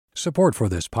Support for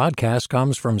this podcast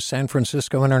comes from San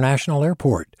Francisco International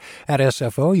Airport. At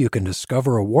SFO, you can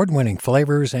discover award-winning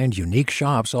flavors and unique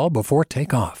shops all before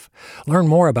takeoff. Learn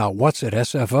more about what's at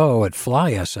SFO at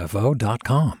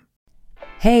flysfo.com.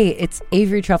 Hey, it's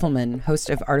Avery Trufelman,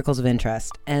 host of Articles of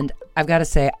Interest, and I've got to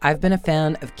say, I've been a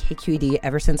fan of KQED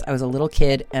ever since I was a little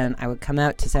kid, and I would come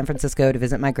out to San Francisco to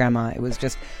visit my grandma. It was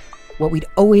just what we'd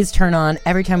always turn on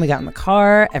every time we got in the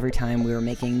car, every time we were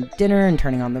making dinner and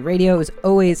turning on the radio. It was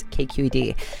always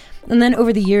KQED. And then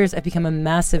over the years, I've become a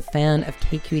massive fan of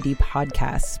KQED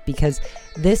podcasts because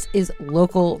this is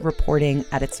local reporting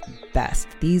at its best.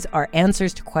 These are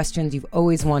answers to questions you've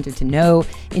always wanted to know,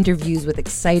 interviews with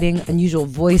exciting, unusual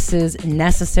voices,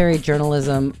 necessary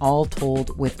journalism, all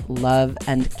told with love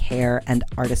and care and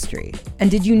artistry. And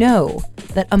did you know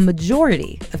that a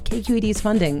majority of KQED's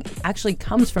funding actually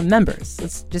comes from members?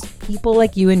 It's just people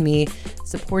like you and me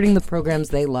supporting the programs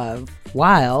they love,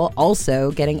 while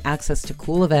also getting access to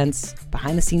cool events,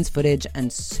 behind-the-scenes footage, and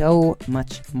so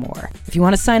much more. If you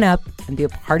want to sign up and be a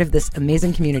part of this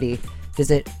amazing community,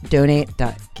 visit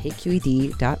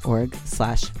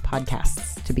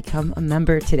donate.kqed.org/podcasts to become a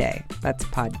member today. That's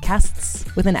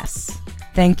podcasts with an S.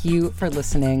 Thank you for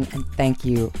listening, and thank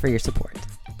you for your support.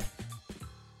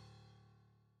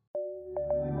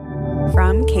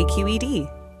 From KQED.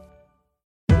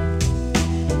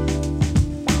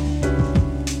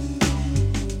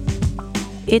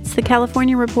 It's the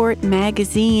California Report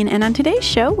magazine, and on today's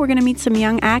show, we're going to meet some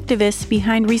young activists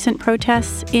behind recent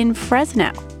protests in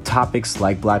Fresno. Topics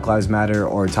like Black Lives Matter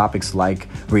or topics like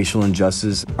racial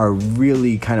injustice are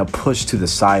really kind of pushed to the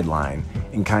sideline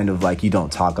and kind of like you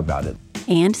don't talk about it.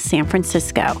 And San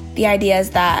Francisco. The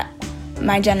ideas that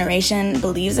my generation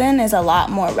believes in is a lot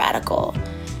more radical.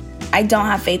 I don't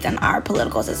have faith in our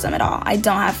political system at all. I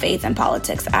don't have faith in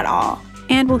politics at all.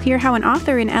 And we'll hear how an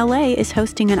author in LA is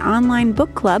hosting an online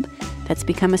book club that's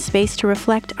become a space to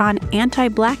reflect on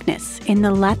anti-Blackness in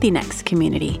the Latinx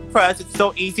community. For us, it's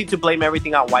so easy to blame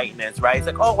everything on whiteness, right? It's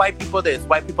like, oh, white people this,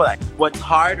 white people that. What's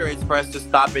harder is for us to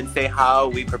stop and say, how are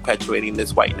we perpetuating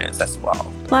this whiteness as well?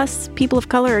 Plus, people of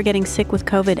color are getting sick with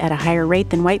COVID at a higher rate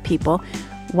than white people.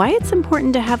 Why it's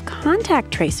important to have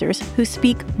contact tracers who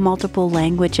speak multiple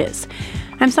languages.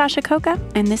 I'm Sasha Coca,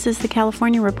 and this is the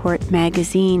California Report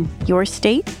magazine. Your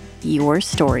state, your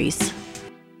stories.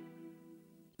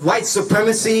 White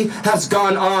supremacy has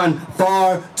gone on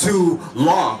far too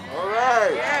long. All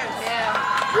right. Yes.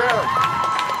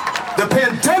 The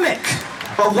pandemic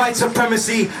of white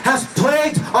supremacy has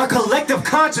plagued our collective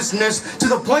consciousness to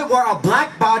the point where our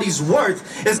black body's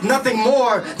worth is nothing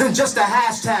more than just a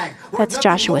hashtag. That's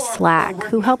Joshua Slack,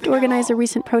 who helped organize a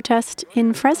recent protest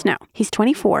in Fresno. He's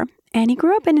 24. And he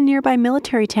grew up in a nearby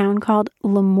military town called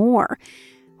Lemoore,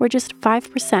 where just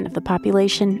 5% of the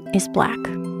population is black.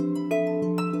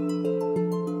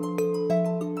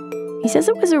 He says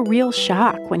it was a real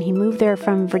shock when he moved there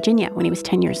from Virginia when he was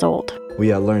 10 years old. We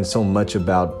had learned so much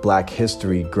about Black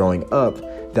history growing up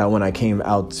that when I came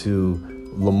out to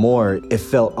Lemoore, it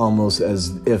felt almost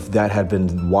as if that had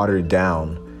been watered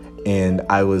down. And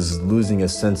I was losing a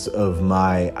sense of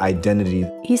my identity.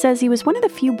 He says he was one of the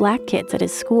few black kids at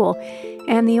his school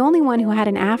and the only one who had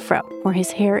an afro or his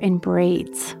hair in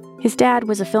braids. His dad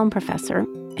was a film professor,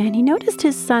 and he noticed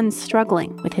his son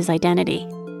struggling with his identity.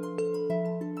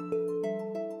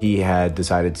 He had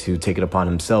decided to take it upon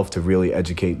himself to really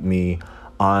educate me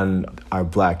on our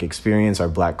black experience, our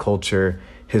black culture,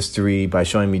 history, by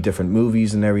showing me different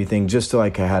movies and everything, just so I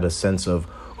had a sense of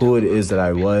who it is that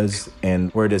I was and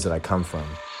where it is that I come from.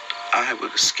 I will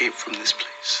escape from this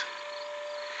place.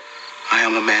 I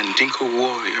am a Mandinka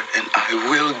warrior, and I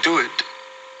will do it.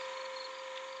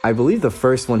 I believe the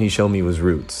first one he showed me was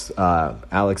Roots,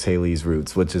 Alex Haley's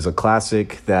Roots, which is a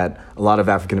classic that a lot of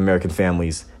African-American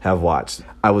families have watched.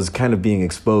 I was kind of being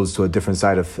exposed to a different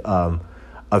side of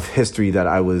history that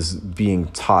I was being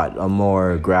taught, a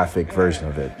more graphic version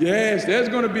of it. Yes, there's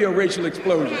going to be a racial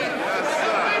explosion.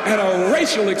 And a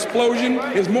racial explosion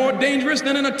is more dangerous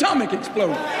than an atomic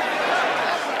explosion.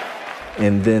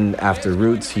 And then after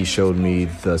Roots, he showed me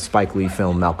the Spike Lee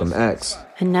film Malcolm X.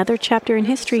 Another chapter in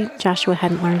history Joshua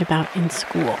hadn't learned about in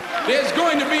school. There's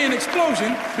going to be an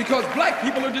explosion because black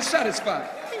people are dissatisfied.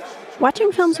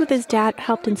 Watching films with his dad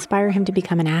helped inspire him to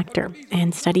become an actor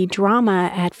and study drama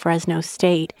at Fresno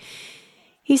State.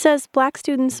 He says black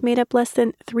students made up less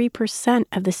than 3%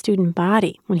 of the student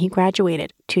body when he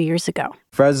graduated 2 years ago.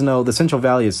 Fresno, the Central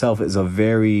Valley itself, is a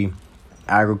very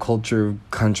agriculture,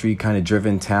 country kind of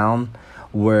driven town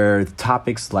where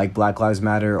topics like Black Lives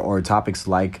Matter or topics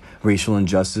like racial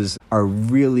injustice are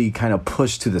really kind of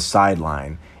pushed to the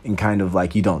sideline and kind of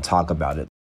like you don't talk about it.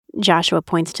 Joshua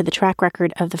points to the track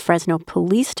record of the Fresno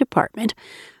Police Department.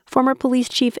 Former police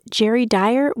chief Jerry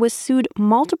Dyer was sued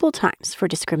multiple times for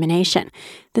discrimination.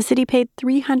 The city paid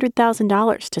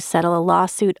 $300,000 to settle a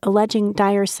lawsuit alleging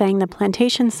Dyer sang the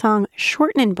plantation song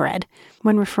 "Shortenin' Bread"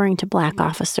 when referring to black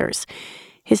officers.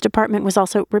 His department was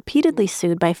also repeatedly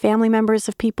sued by family members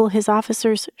of people his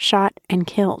officers shot and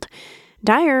killed.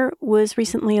 Dyer was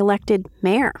recently elected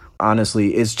mayor.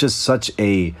 Honestly, it's just such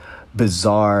a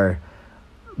bizarre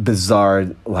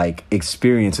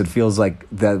experience. It feels like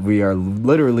that we are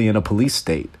literally in a police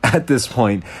state at this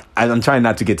point. I'm trying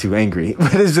not to get too angry,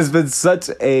 but it's just been such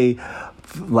a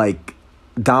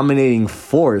dominating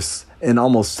force and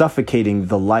almost suffocating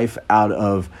the life out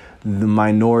of the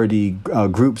minority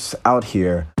groups out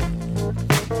here.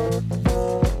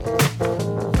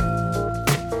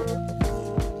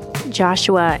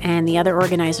 Joshua and the other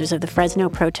organizers of the Fresno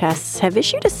protests have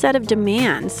issued a set of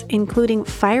demands, including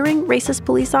firing racist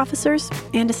police officers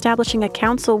and establishing a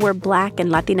council where Black and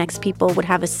Latinx people would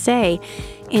have a say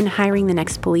in hiring the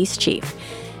next police chief.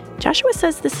 Joshua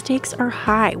says the stakes are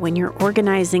high when you're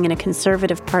organizing in a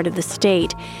conservative part of the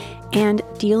state and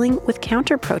dealing with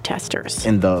counter-protesters.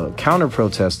 And the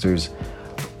counter-protesters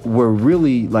were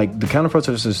really, the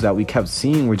counter-protesters that we kept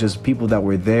seeing were just people that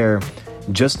were there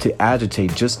just to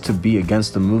agitate, just to be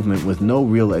against the movement with no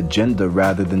real agenda,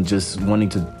 rather than just wanting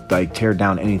to tear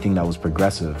down anything that was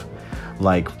progressive.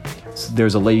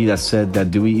 There's a lady that said that,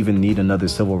 do we even need another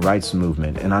civil rights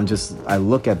movement? And I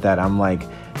look at that, I'm like,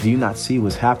 do you not see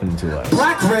what's happening to us?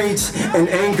 Black rage and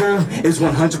anger is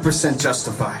 100%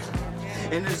 justified.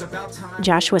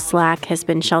 Joshua Slack has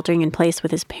been sheltering in place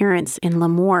with his parents in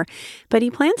Lemoore, but he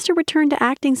plans to return to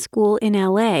acting school in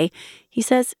L.A. He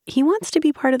says he wants to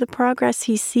be part of the progress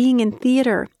he's seeing in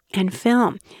theater and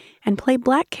film and play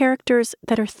Black characters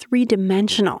that are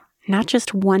three-dimensional, not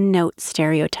just one-note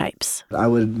stereotypes. I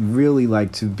would really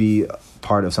like to be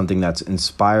part of something that's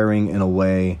inspiring in a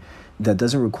way that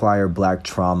doesn't require Black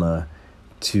trauma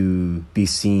to be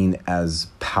seen as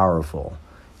powerful,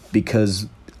 because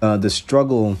the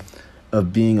struggle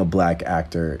of being a Black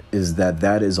actor is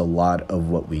that is a lot of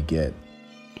what we get.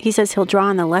 He says he'll draw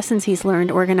on the lessons he's learned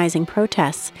organizing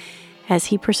protests as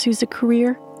he pursues a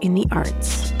career in the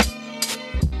arts.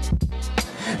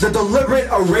 The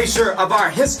deliberate erasure of our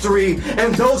history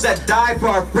and those that died for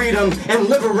our freedom and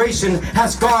liberation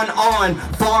has gone on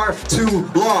far too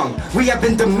long. We have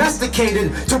been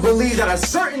domesticated to believe that a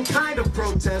certain kind of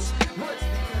protest works.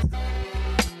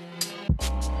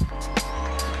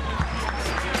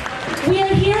 We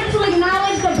are here to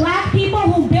acknowledge the Black people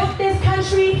who built this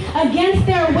country against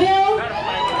their will,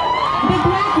 the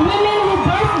Black women who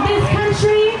birthed this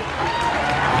country,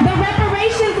 the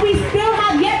reparations we still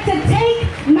have yet to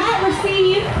take, not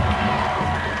receive.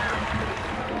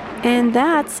 And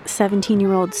that's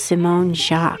 17-year-old Simone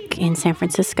Jacques in San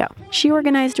Francisco. She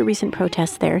organized a recent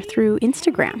protest there through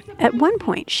Instagram. At one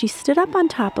point, she stood up on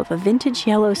top of a vintage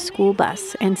yellow school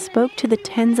bus and spoke to the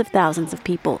tens of thousands of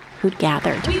people who'd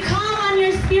gathered. We call on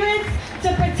your spirits to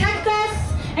protect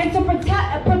us and to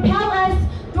propel us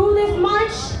through this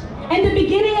march and the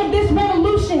beginning of this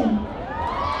revolution.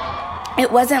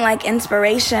 It wasn't like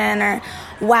inspiration or,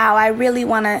 wow, I really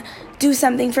want to do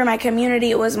something for my community.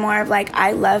 It was more of like,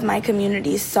 I love my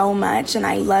community so much and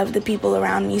I love the people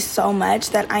around me so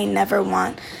much that I never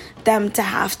want them to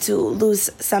have to lose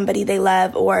somebody they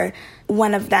love or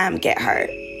one of them get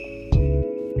hurt.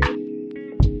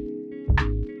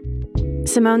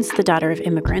 Simone's the daughter of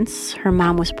immigrants. Her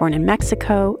mom was born in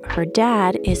Mexico. Her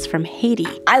dad is from Haiti.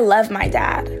 I love my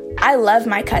dad. I love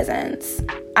my cousins.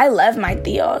 I love my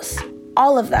tios.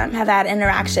 All of them have had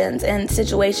interactions and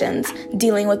situations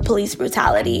dealing with police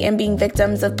brutality and being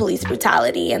victims of police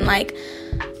brutality. And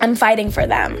I'm fighting for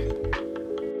them.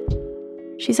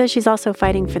 She says she's also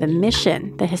fighting for the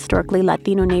Mission, the historically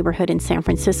Latino neighborhood in San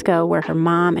Francisco where her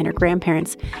mom and her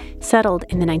grandparents settled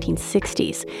in the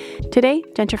 1960s. Today,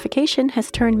 gentrification has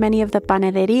turned many of the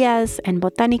panaderias and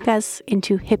botanicas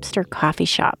into hipster coffee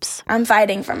shops. I'm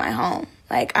fighting for my home.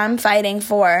 I'm fighting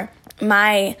for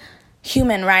my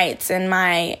human rights and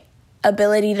my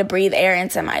ability to breathe air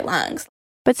into my lungs.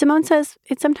 But Simone says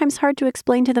it's sometimes hard to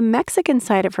explain to the Mexican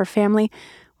side of her family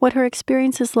what her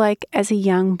experience is like as a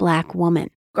young Black woman.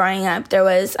 Growing up, there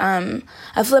was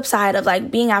a flip side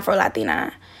of being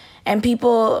Afro-Latina, and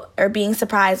people are being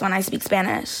surprised when I speak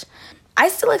Spanish. I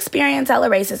still experience hella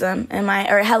racism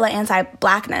or hella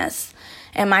anti-Blackness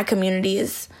in my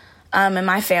communities, in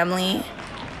my family.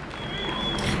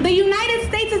 The United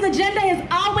States' agenda has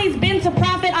always been to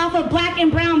profit off of Black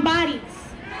and brown bodies.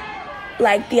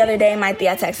 The other day, my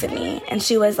tia texted me, and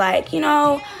she was like,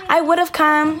 I would have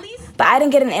come, but I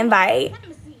didn't get an invite.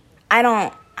 I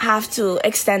don't have to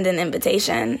extend an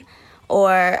invitation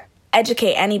or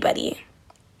educate anybody.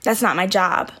 That's not my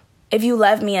job. If you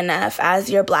love me enough as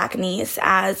your Black niece,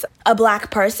 as a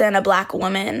Black person, a Black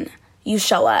woman, you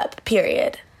show up,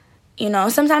 period. You know,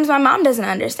 sometimes my mom doesn't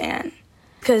understand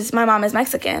because my mom is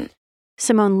Mexican.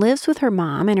 Simone lives with her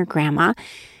mom and her grandma.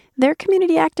 They're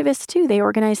community activists, too. They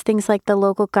organize things like the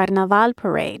local Carnaval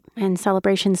parade and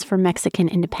celebrations for Mexican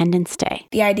Independence Day.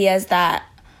 The ideas that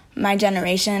my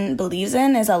generation believes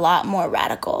in is a lot more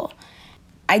radical.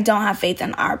 I don't have faith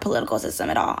in our political system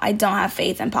at all. I don't have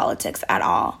faith in politics at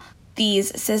all.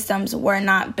 These systems were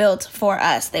not built for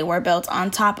us. They were built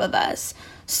on top of us.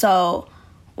 So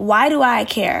why do I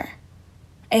care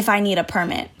if I need a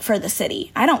permit for the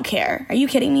city? I don't care. Are you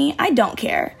kidding me? I don't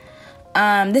care.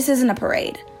 This isn't a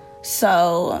parade.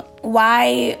 So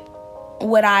why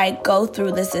would I go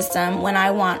through the system when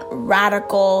I want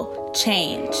radical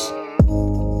change?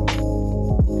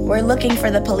 We're looking for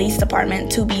the police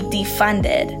department to be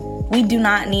defunded. We do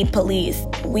not need police.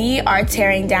 We are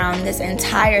tearing down this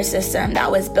entire system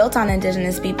that was built on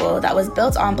Indigenous people, that was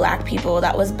built on Black people,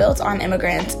 that was built on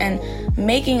immigrants, and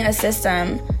making a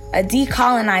system, a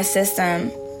decolonized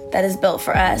system that is built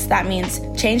for us. That means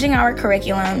changing our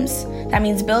curriculums. That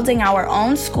means building our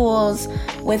own schools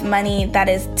with money that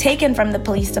is taken from the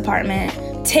police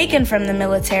department, taken from the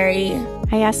military.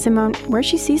 I asked Simone where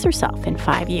she sees herself in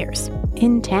 5 years,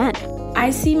 in 10. I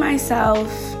see myself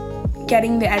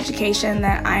getting the education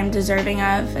that I'm deserving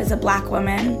of as a Black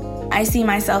woman. I see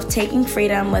myself taking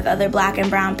freedom with other Black and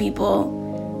brown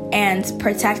people and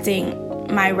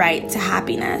protecting my right to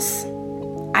happiness.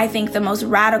 I think the most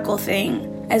radical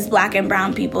thing as Black and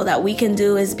brown people that we can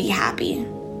do is be happy.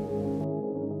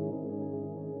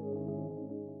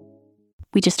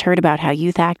 We just heard about how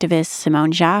youth activist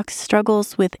Simone Jacques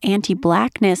struggles with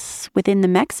anti-Blackness within the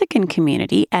Mexican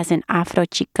community as an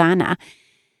Afro-Chicana.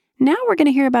 Now we're going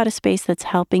to hear about a space that's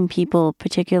helping people,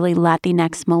 particularly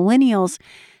Latinx millennials,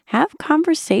 have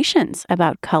conversations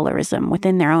about colorism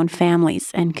within their own families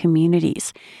and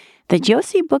communities. The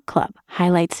Yossi Book Club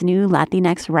highlights new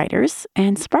Latinx writers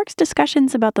and sparks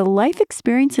discussions about the life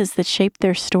experiences that shape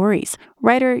their stories.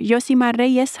 Writer Yosimar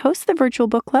Reyes hosts the virtual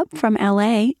book club from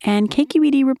LA, and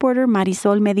KQED reporter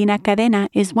Marisol Medina Cadena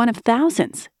is one of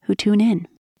thousands who tune in.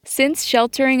 Since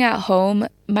sheltering at home,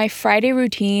 my Friday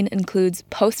routine includes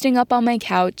posting up on my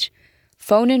couch,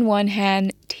 phone in one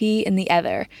hand, tea in the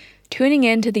other, tuning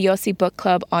in to the Yossi Book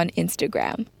Club on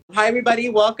Instagram. Hi, everybody.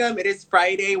 Welcome. It is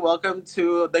Friday. Welcome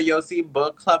to the Yossi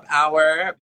Book Club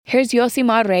Hour. Here's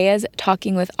Yosimar Reyes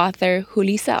talking with author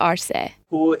Julissa Arce,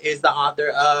 who is the author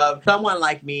of Someone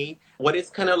Like Me. What is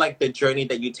kind of like the journey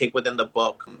that you take within the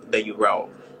book that you wrote?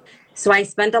 So I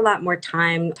spent a lot more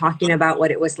time talking about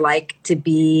what it was like to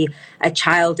be a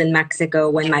child in Mexico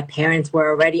when my parents were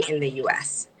already in the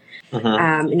U.S.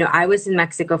 Mm-hmm. I was in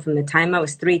Mexico from the time I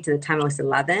was 3 to the time I was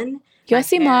 11.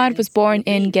 Yosimar was born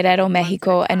in Guerrero,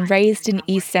 Mexico, and raised in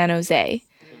East San Jose.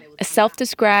 A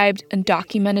self-described,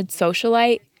 undocumented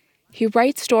socialite, he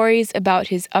writes stories about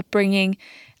his upbringing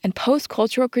and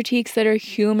post-cultural critiques that are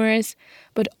humorous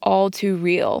but all too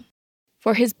real.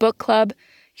 For his book club,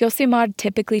 Yosimar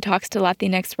typically talks to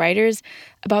Latinx writers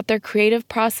about their creative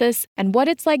process and what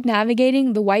it's like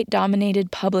navigating the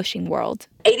white-dominated publishing world.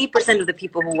 80% of the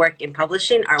people who work in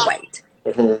publishing are white.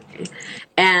 Mm-hmm.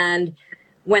 And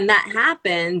when that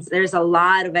happens, there's a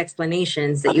lot of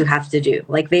explanations that you have to do.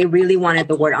 Like, they really wanted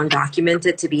the word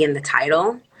undocumented to be in the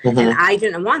title. Mm-hmm. And I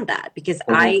didn't want that because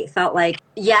I felt like,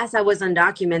 yes, I was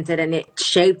undocumented and it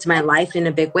shaped my life in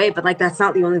a big way, but like, that's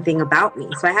not the only thing about me.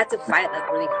 So I had to fight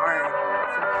like really hard.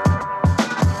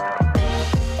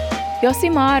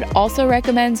 Yosimar also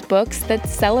recommends books that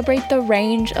celebrate the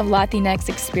range of Latinx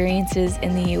experiences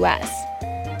in the U.S.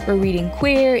 We're reading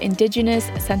queer, Indigenous,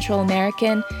 Central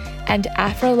American, and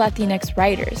Afro-Latinx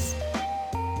writers.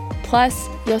 Plus,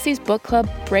 Yossi's book club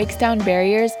breaks down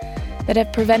barriers that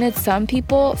have prevented some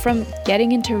people from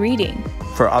getting into reading.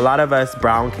 For a lot of us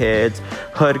brown kids,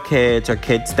 hood kids, or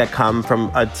kids that come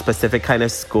from a specific kind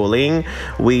of schooling,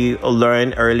 we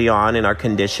learned early on in our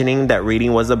conditioning that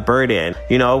reading was a burden.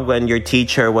 You know, when your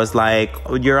teacher was like,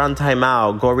 you're on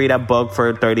timeout, go read a book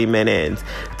for 30 minutes.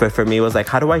 But for me, it was like,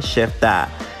 how do I shift that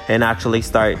and actually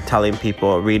start telling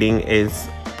people reading is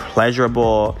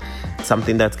pleasurable,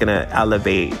 something that's going to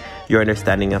elevate your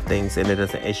understanding of things, and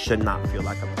it should not feel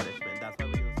like a punishment.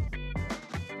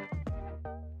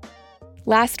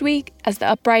 Last week, as the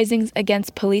uprisings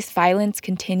against police violence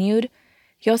continued,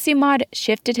 Yosimar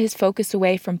shifted his focus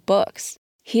away from books.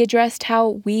 He addressed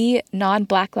how we,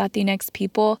 non-Black Latinx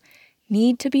people,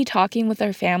 need to be talking with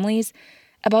our families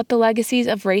about the legacies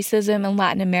of racism in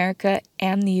Latin America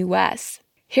and the U.S.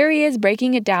 Here he is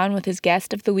breaking it down with his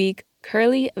guest of the week,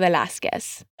 Curly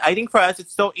Velasquez. I think for us,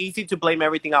 it's so easy to blame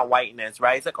everything on whiteness,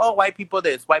 right? It's like, oh, white people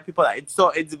this, white people that.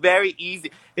 It's very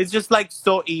easy. It's just like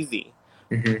so easy.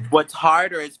 Mm-hmm. What's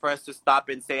harder is for us to stop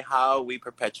and say, how are we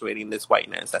perpetuating this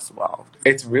whiteness as well?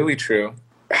 It's really true.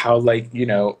 How, light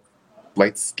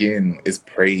skin is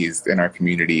praised in our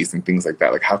communities and things like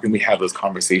that. Like, how can we have those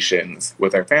conversations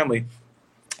with our family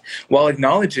while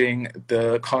acknowledging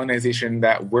the colonization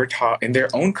that we're taught in their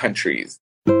own countries?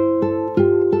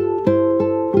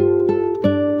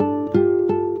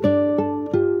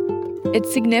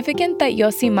 It's significant that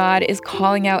Yosimar is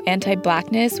calling out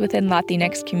anti-Blackness within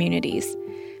Latinx communities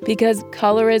because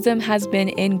colorism has been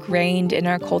ingrained in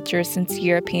our culture since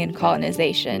European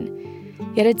colonization,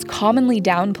 yet it's commonly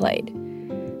downplayed.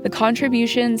 The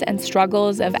contributions and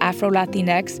struggles of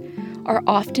Afro-Latinx are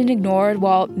often ignored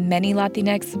while many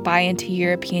Latinx buy into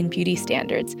European beauty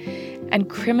standards and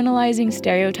criminalizing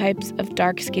stereotypes of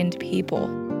dark-skinned people.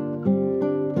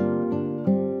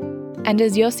 And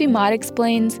as Yosimar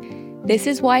explains, this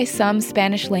is why some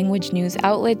Spanish-language news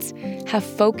outlets have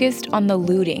focused on the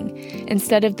looting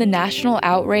instead of the national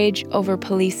outrage over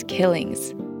police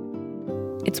killings.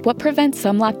 It's what prevents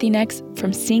some Latinx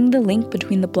from seeing the link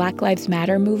between the Black Lives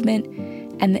Matter movement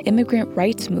and the immigrant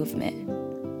rights movement.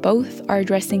 Both are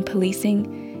addressing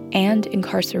policing and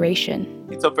incarceration.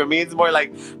 So for me, it's more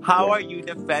like, how are you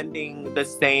defending the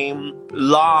same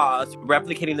laws,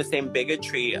 replicating the same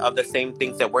bigotry of the same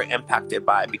things that we're impacted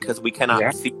by, because we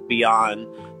cannot see beyond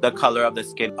the color of the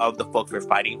skin of the folks we're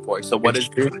fighting for. So where's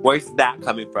that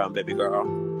coming from, baby girl?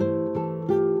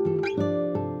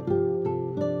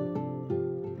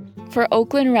 For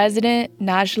Oakland resident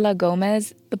Najla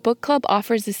Gomez, the book club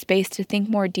offers a space to think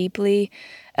more deeply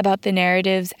about the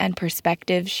narratives and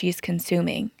perspectives she's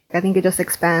consuming. I think it just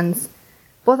expands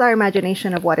both our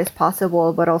imagination of what is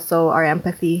possible, but also our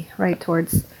empathy, right,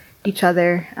 towards each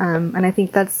other. And I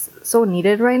think that's so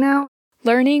needed right now.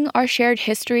 Learning our shared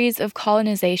histories of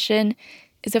colonization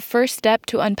is a first step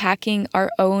to unpacking our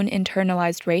own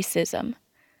internalized racism.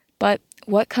 But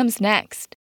what comes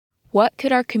next? What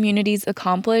could our communities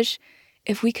accomplish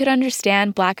if we could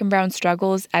understand Black and brown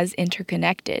struggles as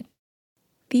interconnected?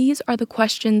 These are the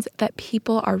questions that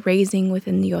people are raising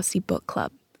within the Yossi Book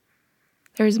Club.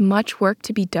 There is much work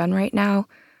to be done right now,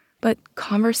 but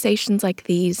conversations like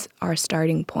these are a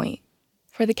starting point.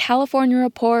 For the California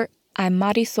Report, I'm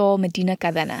Marisol Medina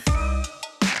Cadena.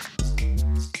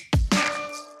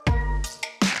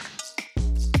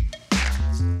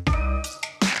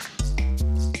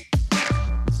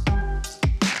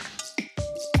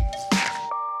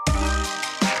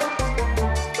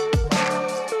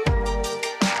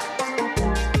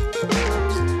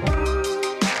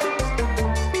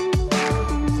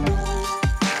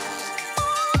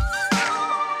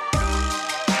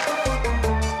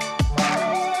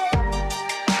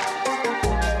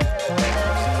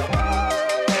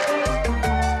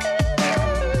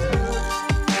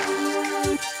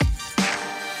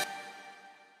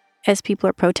 As people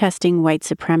are protesting white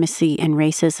supremacy and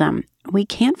racism, we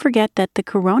can't forget that the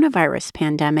coronavirus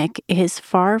pandemic is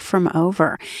far from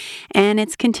over, and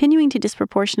it's continuing to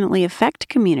disproportionately affect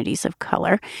communities of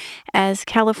color as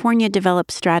California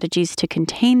develops strategies to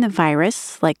contain the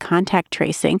virus, like contact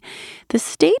tracing. The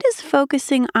state is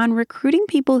focusing on recruiting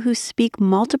people who speak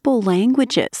multiple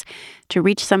languages to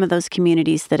reach some of those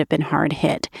communities that have been hard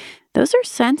hit. Those are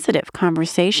sensitive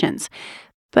conversations.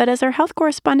 But as our health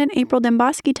correspondent April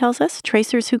Demboski tells us,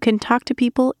 tracers who can talk to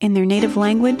people in their native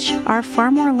language are far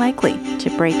more likely to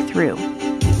break through.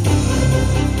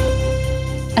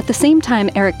 At the same time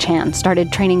Eric Chan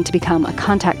started training to become a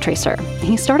contact tracer,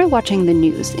 he started watching the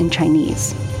news in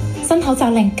Chinese. He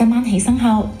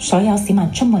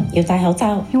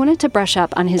wanted to brush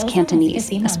up on his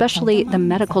Cantonese, especially the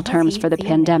medical terms for the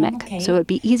pandemic, so it would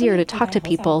be easier to talk to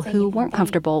people who weren't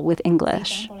comfortable with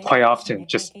English. Quite often,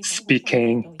 just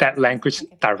speaking that language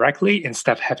directly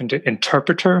instead of having the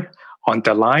interpreter on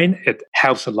the line, it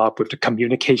helps a lot with the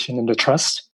communication and the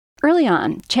trust. Early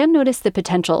on, Chan noticed the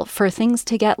potential for things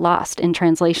to get lost in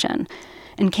translation.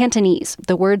 In Cantonese,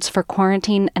 the words for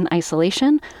quarantine and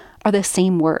isolation are the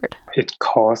same word. It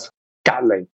calls 隔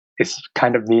離. It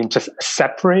kind of means just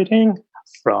separating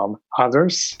from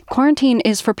others. Quarantine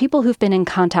is for people who've been in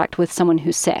contact with someone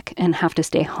who's sick and have to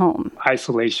stay home.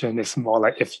 Isolation is more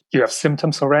like if you have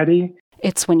symptoms already.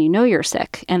 It's when you know you're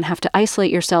sick and have to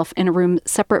isolate yourself in a room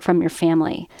separate from your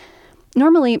family.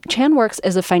 Normally, Chan works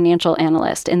as a financial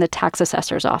analyst in the tax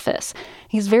assessor's office.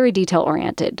 He's very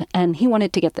detail-oriented, and he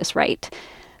wanted to get this right.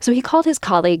 So he called his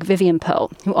colleague Vivian Po,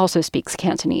 who also speaks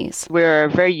Cantonese. We're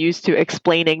very used to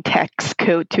explaining text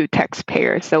code to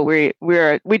taxpayers, so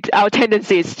our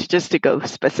tendency is to go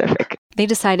specific. They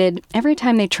decided every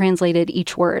time they translated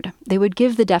each word, they would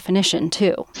give the definition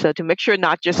too. So to make sure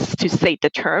not just to state the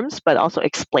terms, but also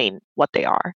explain what they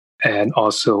are. And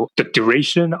also the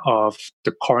duration of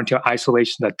the quarantine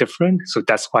isolation are different. So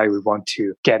that's why we want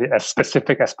to get it as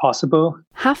specific as possible.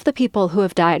 Half the people who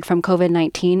have died from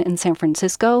COVID-19 in San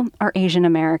Francisco are Asian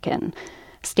American.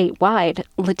 Statewide,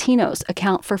 Latinos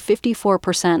account for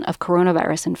 54% of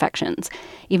coronavirus infections,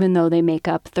 even though they make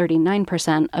up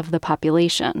 39% of the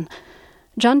population.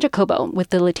 John Jacobo with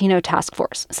the Latino Task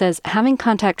Force says having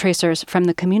contact tracers from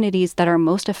the communities that are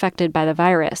most affected by the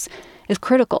virus is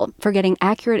critical for getting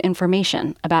accurate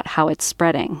information about how it's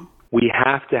spreading. We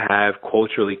have to have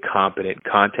culturally competent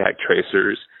contact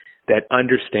tracers that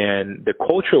understand the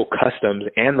cultural customs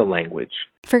and the language.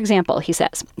 For example, he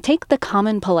says, take the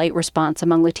common polite response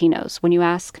among Latinos when you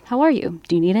ask, "How are you?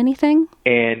 Do you need anything?"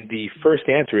 And the first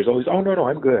answer is always, "Oh, no,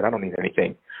 I'm good. I don't need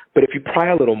anything." But if you pry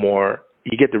a little more,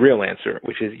 you get the real answer,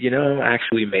 which is,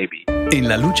 actually maybe. En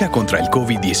la lucha contra el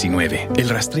COVID-19, el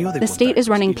rastreo de The state is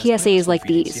running PSAs like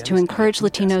these to encourage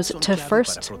Latinos to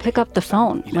first pick up the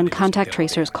phone when contact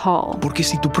tracers call. Porque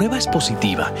si tu prueba es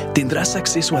positiva, tendrás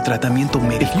acceso a tratamiento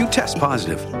médico. If you test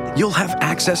positive, you'll have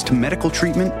access to medical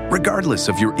treatment regardless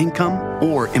of your income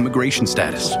or immigration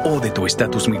status o de tu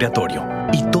estatus migratorio.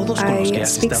 I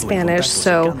speak Spanish,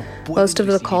 so most of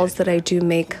the calls that I do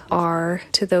make are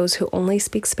to those who only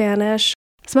speak Spanish.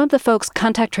 Some of the folks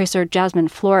contact tracer Jasmine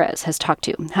Flores has talked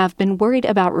to have been worried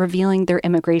about revealing their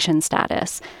immigration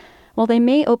status. Well, they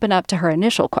may open up to her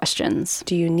initial questions.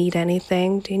 Do you need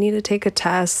anything? Do you need to take a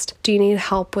test? Do you need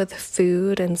help with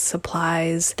food and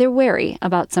supplies? They're wary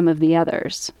about some of the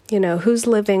others. Who's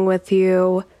living with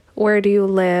you? Where do you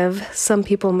live? Some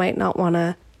people might not want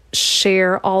to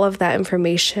share all of that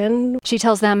information. She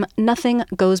tells them nothing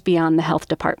goes beyond the health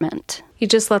department. You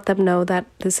just let them know that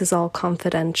this is all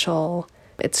confidential.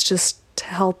 It's just to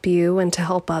help you and to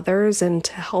help others and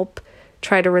to help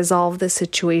try to resolve the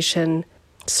situation,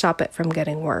 stop it from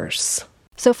getting worse.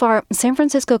 So far, San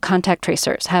Francisco contact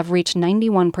tracers have reached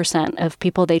 91% of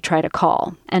people they try to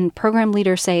call, and program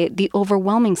leaders say the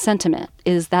overwhelming sentiment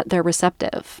is that they're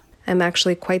receptive. I'm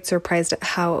actually quite surprised at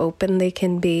how open they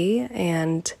can be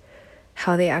and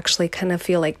how they actually kind of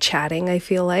feel like chatting. I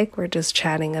feel like we're just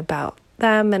chatting about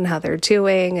them and how they're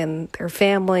doing and their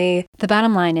family. The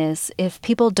bottom line is, if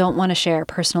people don't want to share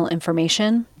personal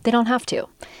information, they don't have to.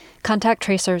 Contact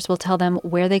tracers will tell them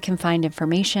where they can find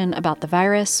information about the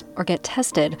virus or get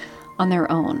tested on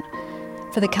their own.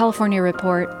 For the California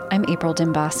Report, I'm April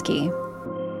Dimboski.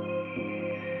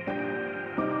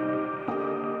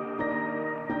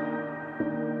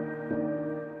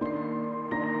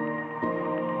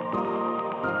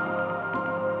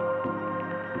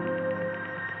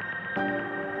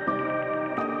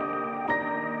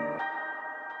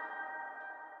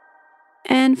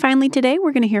 And finally today,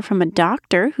 we're going to hear from a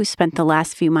doctor who spent the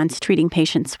last few months treating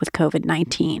patients with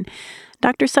COVID-19.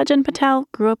 Dr. Sajjan Patel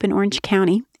grew up in Orange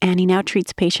County, and he now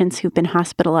treats patients who've been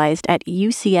hospitalized at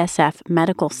UCSF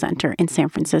Medical Center in San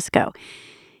Francisco.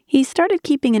 He started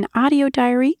keeping an audio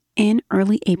diary in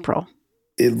early April.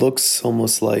 It looks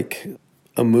almost like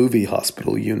a movie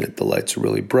hospital unit. The lights are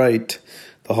really bright.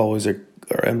 The hallways are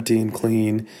empty and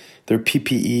clean. There are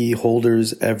PPE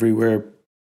holders everywhere.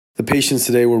 The patients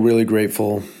today were really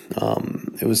grateful.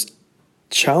 It was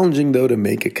challenging, though, to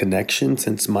make a connection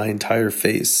since my entire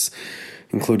face,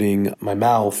 including my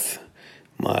mouth,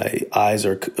 my eyes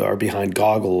are behind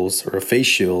goggles or a face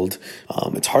shield.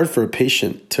 It's hard for a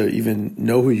patient to even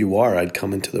know who you are. I'd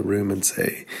come into the room and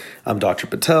say, "I'm Dr.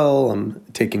 Patel. I'm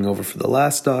taking over for the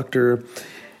last doctor."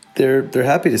 They're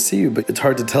happy to see you, but it's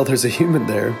hard to tell there's a human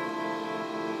there.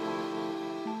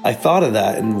 I thought of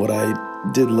that, and what I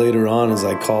did later on is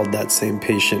I called that same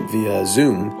patient via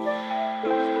Zoom.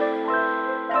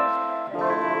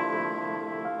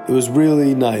 It was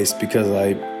really nice because I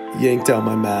yanked out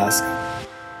my mask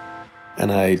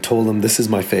and I told him, "This is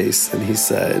my face." And he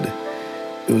said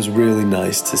it was really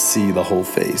nice to see the whole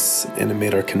face, and it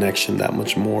made our connection that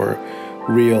much more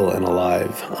real and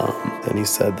alive. And he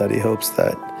said that he hopes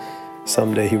that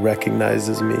someday he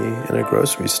recognizes me in a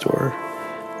grocery store.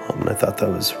 And I thought that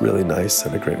was really nice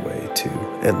and a great way to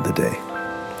end the day.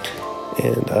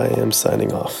 And I am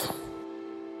signing off.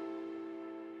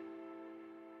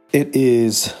 It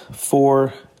is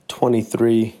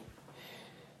 4:23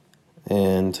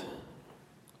 and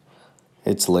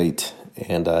it's late,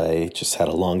 and I just had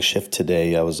a long shift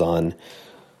today. I was on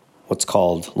what's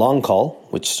called long call,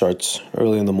 which starts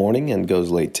early in the morning and goes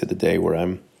late to the day, where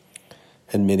I'm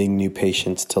admitting new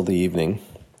patients till the evening.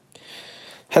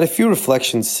 Had a few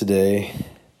reflections today.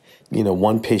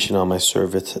 One patient on my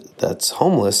service that's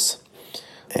homeless,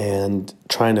 and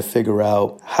trying to figure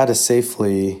out how to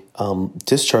safely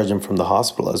discharge him from the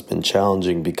hospital has been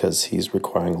challenging because he's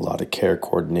requiring a lot of care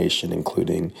coordination,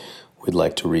 including we'd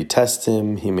like to retest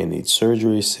him. He may need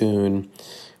surgery soon.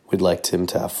 We'd like him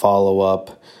to have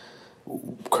follow-up.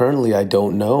 Currently, I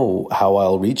don't know how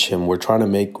I'll reach him. We're trying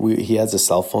to he has a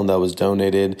cell phone that was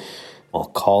donated. I'll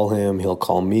call him. He'll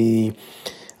call me.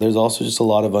 There's also just a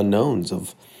lot of unknowns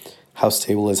of how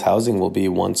stable his housing will be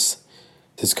once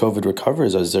his COVID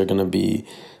recovers. Is there going to be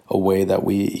a way that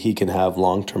he can have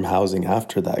long-term housing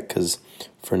after that? Because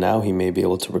for now, he may be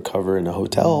able to recover in a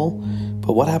hotel.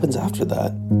 But what happens after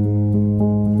that?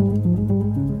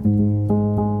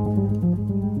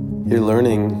 You're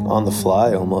learning on the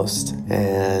fly almost,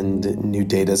 and new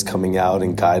data is coming out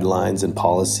and guidelines and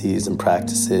policies and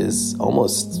practices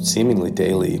almost seemingly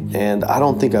daily. And I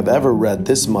don't think I've ever read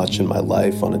this much in my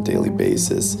life on a daily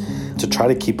basis to try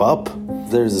to keep up.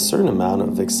 There's a certain amount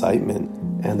of excitement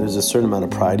and there's a certain amount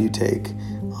of pride you take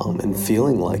in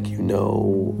feeling like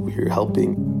you're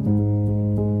helping.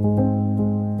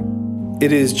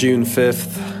 It is June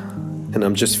 5th, and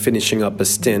I'm just finishing up a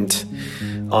stint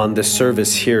on the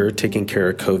service here taking care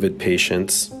of COVID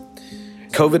patients.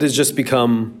 COVID has just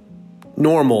become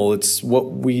normal. It's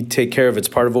what we take care of. It's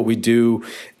part of what we do.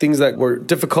 Things that were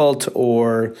difficult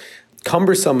or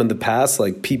cumbersome in the past,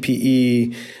 like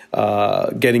PPE,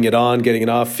 getting it on, getting it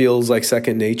off, feels like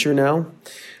second nature now.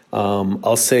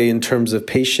 I'll say in terms of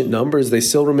patient numbers, they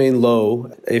still remain low.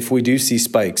 If we do see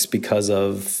spikes because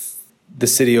of the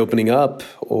city opening up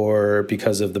or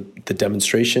because of the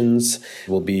demonstrations,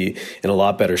 we'll be in a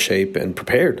lot better shape and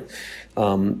prepared.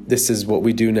 This is what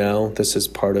we do now. This is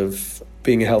part of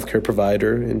being a healthcare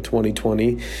provider in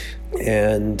 2020.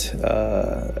 And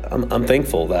I'm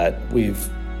thankful that we've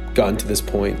gotten to this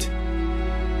point.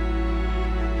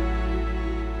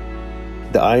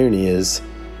 The irony is,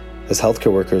 as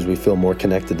healthcare workers, we feel more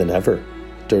connected than ever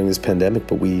during this pandemic,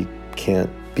 but we can't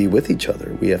be with each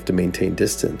other. We have to maintain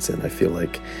distance, and I feel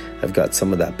like I've got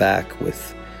some of that back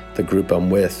with the group I'm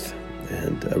with,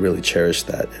 and I really cherish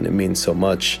that, and it means so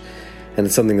much. And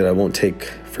it's something that I won't take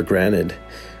for granted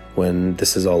when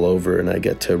this is all over and I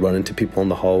get to run into people in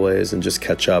the hallways and just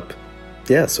catch up.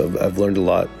 Yeah, so I've learned a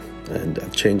lot, and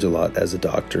I've changed a lot as a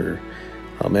doctor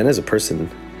and as a person.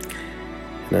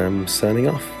 And I'm signing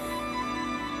off.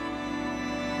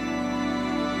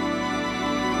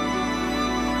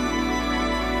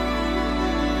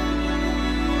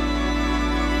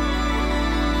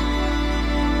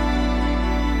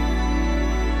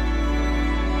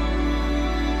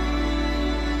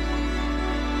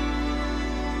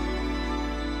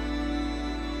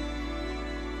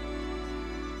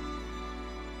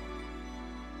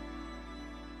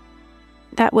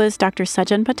 That was Dr.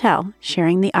 Sajan Patel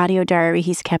sharing the audio diary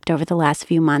he's kept over the last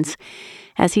few months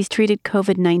as he's treated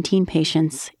COVID-19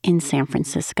 patients in San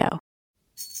Francisco.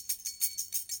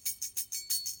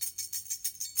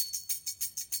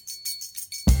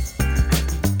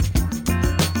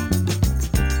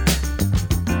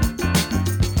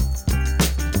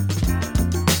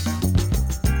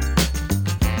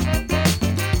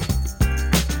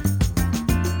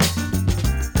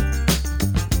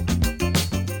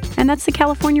 And that's the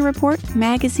California Report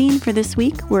magazine for this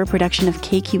week. We're a production of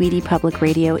KQED Public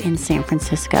Radio in San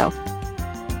Francisco.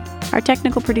 Our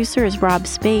technical producer is Rob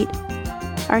Spate.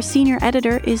 Our senior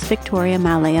editor is Victoria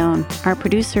Maleon. Our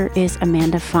producer is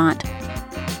Amanda Font.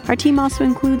 Our team also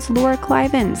includes Laura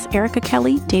Clivens, Erica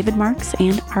Kelly, David Marks,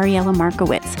 and Ariella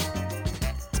Markowitz.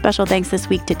 Special thanks this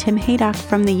week to Tim Haydock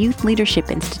from the Youth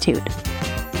Leadership Institute.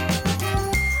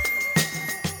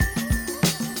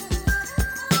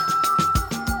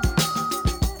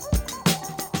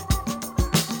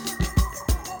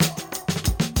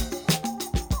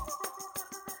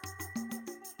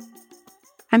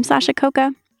 I'm Sasha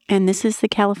Coca, and this is the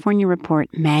California Report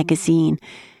magazine.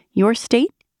 Your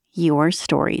state, your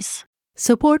stories.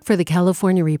 Support for the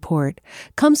California Report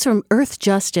comes from Earth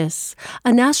Justice,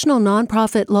 a national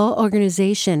nonprofit law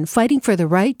organization fighting for the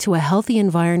right to a healthy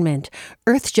environment.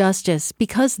 Earth Justice,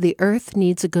 because the earth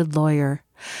needs a good lawyer.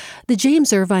 The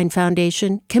James Irvine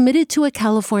Foundation, committed to a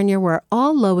California where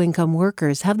all low-income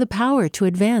workers have the power to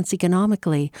advance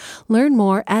economically. Learn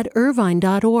more at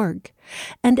irvine.org.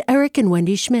 And Eric and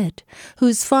Wendy Schmidt,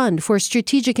 whose Fund for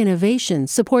Strategic Innovation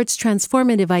supports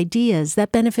transformative ideas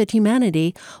that benefit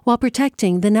humanity while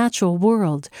protecting the natural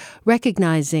world,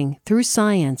 recognizing, through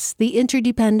science, the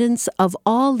interdependence of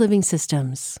all living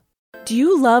systems. Do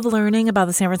you love learning about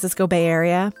the San Francisco Bay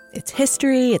Area, its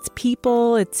history, its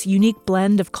people, its unique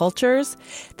blend of cultures?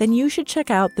 Then you should check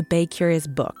out the Bay Curious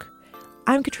book.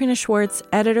 I'm Katrina Schwartz,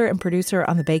 editor and producer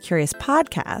on the Bay Curious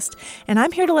podcast, and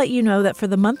I'm here to let you know that for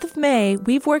the month of May,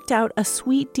 we've worked out a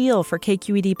sweet deal for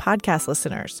KQED podcast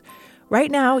listeners. Right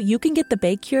now, you can get the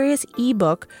Bay Curious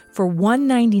ebook for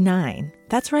 $1.99.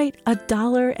 That's right,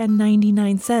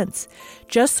 $1.99.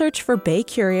 Just search for Bay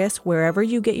Curious wherever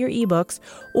you get your ebooks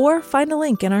or find a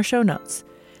link in our show notes.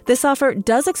 This offer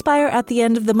does expire at the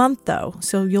end of the month, though,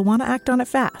 so you'll want to act on it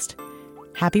fast.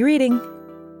 Happy reading!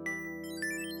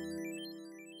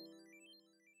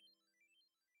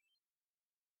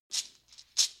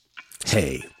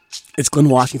 Hey, it's Glenn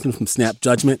Washington from Snap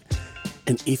Judgment,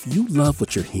 and if you love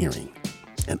what you're hearing,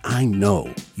 and I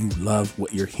know you love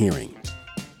what you're hearing,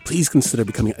 please consider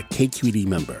becoming a KQED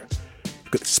member.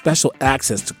 You get special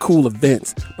access to cool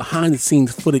events,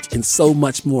 behind-the-scenes footage, and so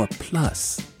much more.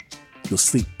 Plus, you'll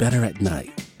sleep better at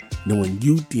night knowing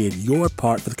you did your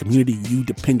part for the community you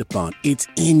depend upon. It's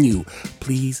in you.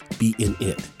 Please be in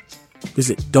it.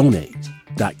 Visit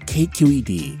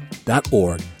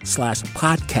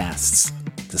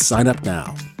donate.kqed.org/podcasts to sign up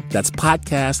now. That's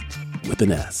podcast with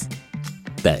an S.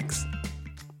 Thanks.